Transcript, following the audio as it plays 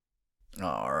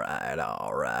All right.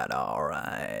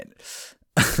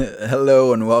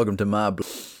 Hello and welcome to my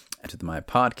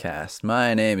podcast.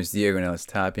 My name is Diego Nelis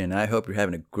Tapia, and I hope you're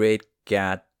having a great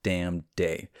goddamn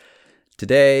day.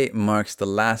 Today marks the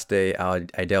last day I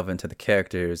delve into the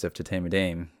characters of Tatema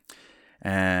Dame.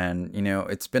 And,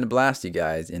 it's been a blast, you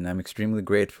guys, and I'm extremely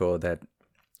grateful that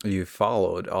you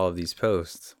followed all of these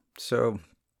posts. So,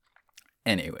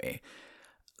 anyway,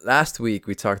 last week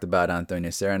we talked about Antonia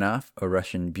Serenov, a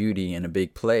Russian beauty and a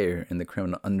big player in the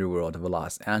criminal underworld of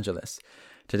Los Angeles.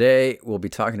 Today we'll be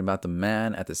talking about the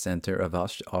man at the center of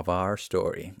our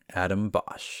story, Adam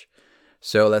Bosch.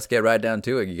 So let's get right down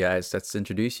to it, you guys. Let's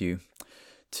introduce you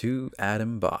to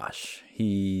Adam Bosch.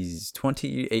 He's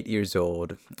 28 years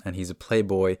old, and he's a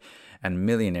playboy and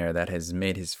millionaire that has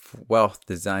made his wealth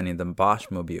designing the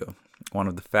Boschmobile, one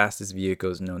of the fastest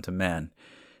vehicles known to man.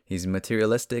 He's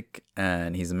materialistic,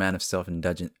 and he's a man of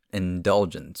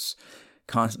self-indulgence,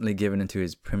 constantly given into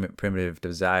his primitive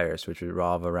desires, which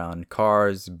revolve around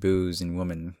cars, booze, and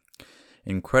women.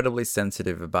 Incredibly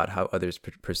sensitive about how others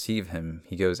perceive him,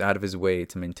 he goes out of his way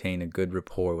to maintain a good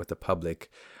rapport with the public,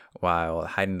 while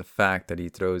hiding the fact that he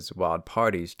throws wild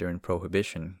parties during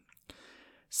Prohibition.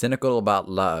 Cynical about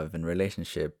love and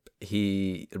relationships,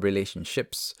 he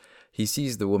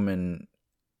sees the woman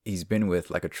he's been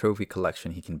with like a trophy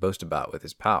collection he can boast about with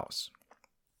his pals.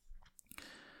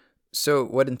 So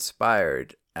what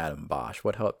inspired Adam Bosch?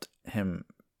 What helped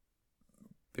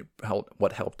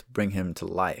bring him to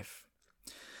life?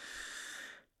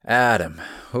 Adam,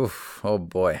 oh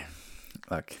boy.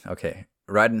 Look, okay.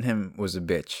 Writing him was a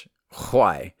bitch.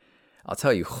 Why? I'll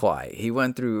tell you why. He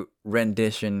went through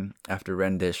rendition after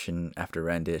rendition after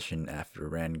rendition after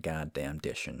goddamn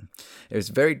dition. It was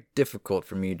very difficult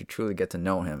for me to truly get to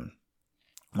know him.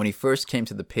 When he first came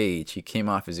to the page, he came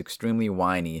off as extremely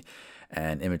whiny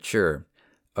and immature.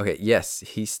 Okay, yes,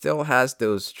 he still has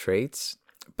those traits,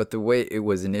 but the way it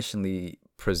was initially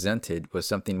presented was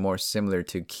something more similar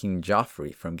to King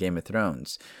Joffrey from Game of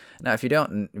Thrones. Now, if you've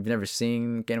never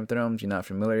seen Game of Thrones, you're not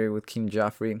familiar with King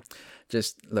Joffrey,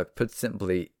 just look, put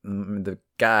simply, the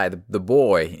guy, the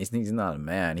boy, he's not a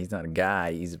man, he's not a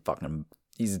guy, he's an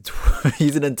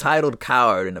entitled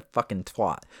coward and a fucking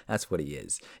twat. That's what he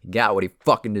is. He got what he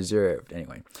fucking deserved.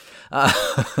 Anyway,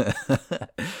 the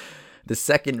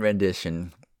second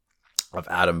rendition of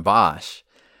Adam Bosch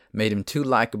made him too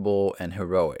likable and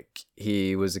heroic.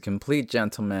 He was a complete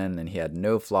gentleman and he had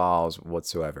no flaws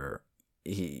whatsoever.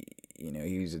 He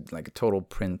was like a total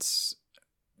Prince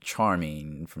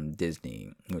Charming from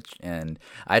Disney, and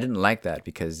I didn't like that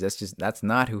because that's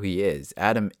not who he is.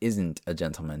 Adam isn't a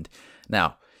gentleman.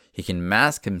 Now, he can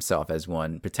mask himself as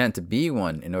one, pretend to be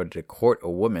one in order to court a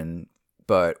woman,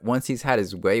 but once he's had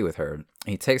his way with her,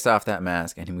 he takes off that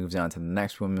mask and he moves on to the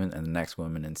next woman and the next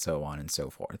woman and so on and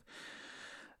so forth.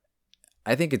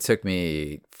 I think it took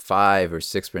me 5 or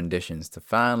 6 renditions to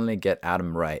finally get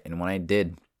Adam right, and when I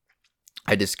did,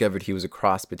 I discovered he was a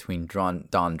cross between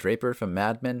Don Draper from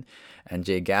Mad Men and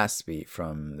Jay Gatsby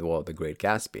from, The Great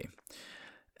Gatsby.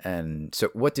 And so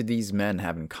what do these men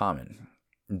have in common?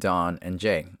 Don and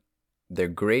Jay. They're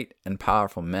great and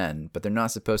powerful men, but they're not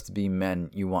supposed to be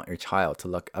men you want your child to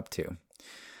look up to.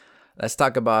 Let's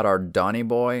talk about our Donny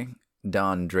boy,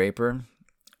 Don Draper.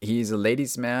 He's a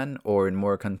ladies' man, or in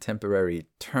more contemporary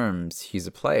terms, he's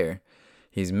a player.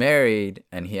 He's married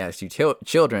and he has 2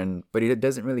 children, but he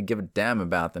doesn't really give a damn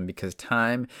about them because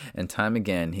time and time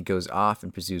again he goes off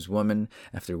and pursues woman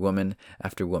after woman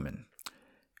after woman.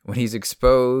 When he's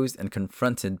exposed and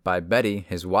confronted by Betty,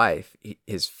 his wife,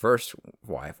 his first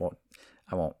wife, well,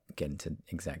 I won't get into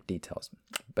exact details,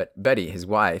 but Betty, his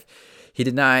wife, he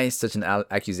denies such an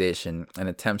accusation and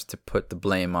attempts to put the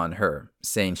blame on her,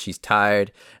 saying she's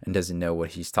tired and doesn't know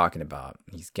what he's talking about.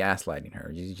 He's gaslighting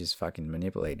her. He's just fucking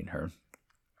manipulating her.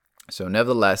 So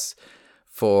nevertheless,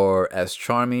 for as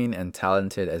charming and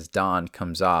talented as Don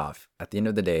comes off, at the end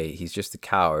of the day, he's just a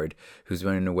coward who's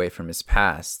running away from his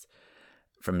past,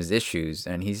 from his issues,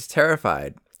 and he's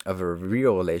terrified of a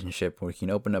real relationship where he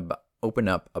can open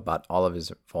up about all of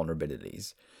his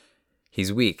vulnerabilities.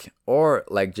 He's weak, or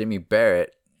like Jimmy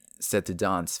Barrett said to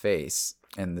Don's face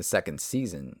in the 2nd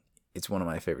season, it's one of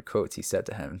my favorite quotes he said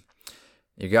to him,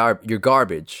 you're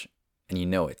garbage, and you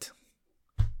know it.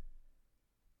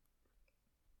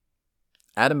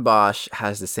 Adam Bosch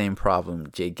has the same problem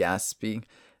Jay Gatsby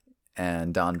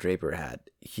and Don Draper had.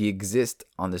 He exists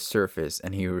on the surface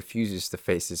and he refuses to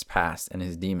face his past and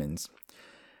his demons.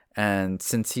 And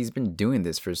since he's been doing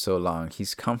this for so long,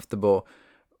 he's comfortable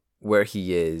where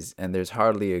he is, and there's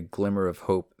hardly a glimmer of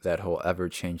hope that he'll ever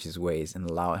change his ways and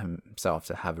allow himself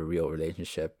to have a real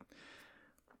relationship.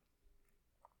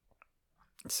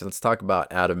 So let's talk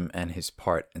about Adam and his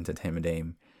part in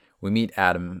Tatemadaim. We meet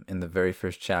Adam in the very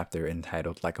first chapter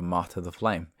entitled Like a Moth to the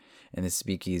Flame in his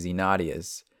speakeasy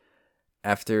Nadia's.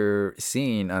 After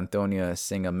seeing Antonia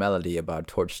sing a melody about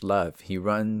torched love, he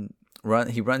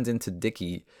runs into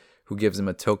Dicky, who gives him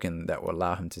a token that will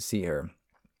allow him to see her.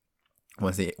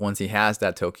 Once he has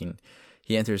that token,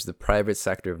 he enters the private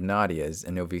sector of Nadia's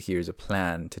and overhears a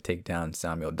plan to take down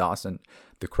Samuel Dawson,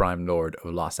 the crime lord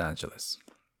of Los Angeles.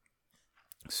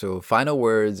 So, final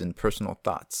words and personal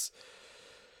thoughts.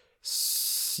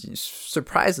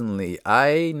 Surprisingly,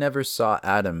 I never saw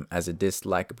Adam as a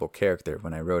dislikable character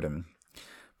when I wrote him.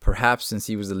 Perhaps since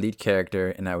he was the lead character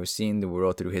and I was seeing the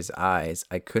world through his eyes,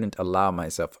 I couldn't allow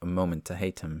myself a moment to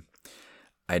hate him.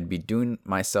 I'd be doing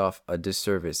myself a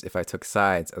disservice if I took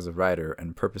sides as a writer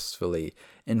and purposefully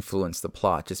influenced the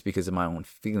plot just because of my own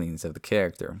feelings of the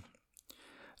character.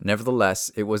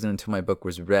 Nevertheless, it wasn't until my book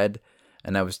was read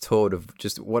and I was told of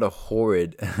just what a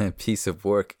horrid piece of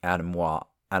work Adam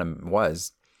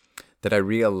was that I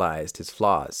realized his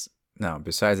flaws. Now,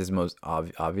 besides his most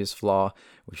obvious flaw,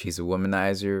 which he's a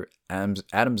womanizer,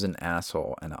 Adam's an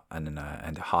asshole and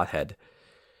a hothead.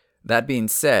 That being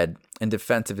said, in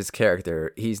defense of his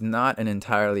character, he's not an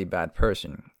entirely bad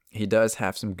person. He does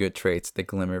have some good traits that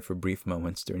glimmer for brief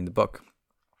moments during the book.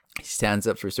 He stands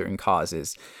up for certain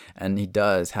causes, and he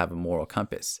does have a moral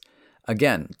compass.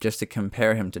 Again, just to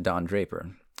compare him to Don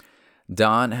Draper.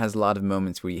 Don has a lot of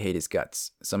moments where you hate his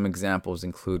guts. Some examples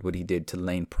include what he did to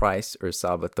Lane Price or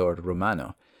Salvatore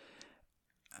Romano.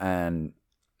 And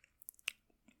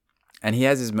he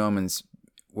has his moments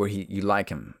where you like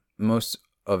him. Most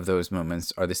of those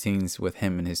moments are the scenes with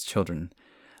him and his children.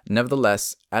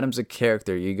 Nevertheless, Adam's a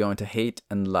character you're going to hate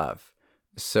and love.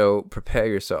 So prepare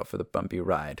yourself for the bumpy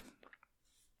ride.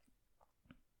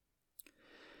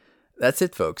 That's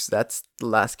it, folks. That's the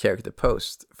last character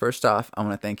post. First off, I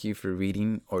want to thank you for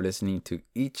reading or listening to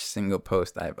each single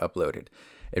post I've uploaded.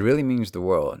 It really means the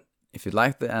world. If you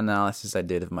like the analysis I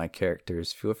did of my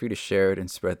characters, feel free to share it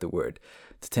and spread the word.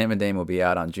 Tatemadaim will be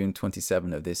out on June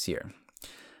 27 of this year.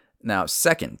 Now,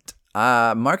 second,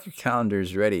 mark your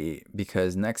calendars ready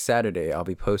because next Saturday I'll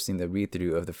be posting the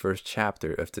read-through of the first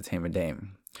chapter of Tatemadaim.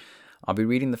 I'll be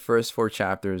reading the first 4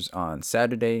 chapters on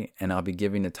Saturday, and I'll be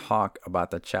giving a talk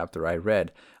about the chapter I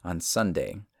read on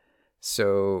Sunday.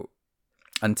 So,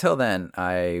 until then,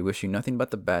 I wish you nothing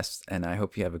but the best, and I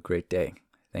hope you have a great day.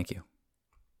 Thank you.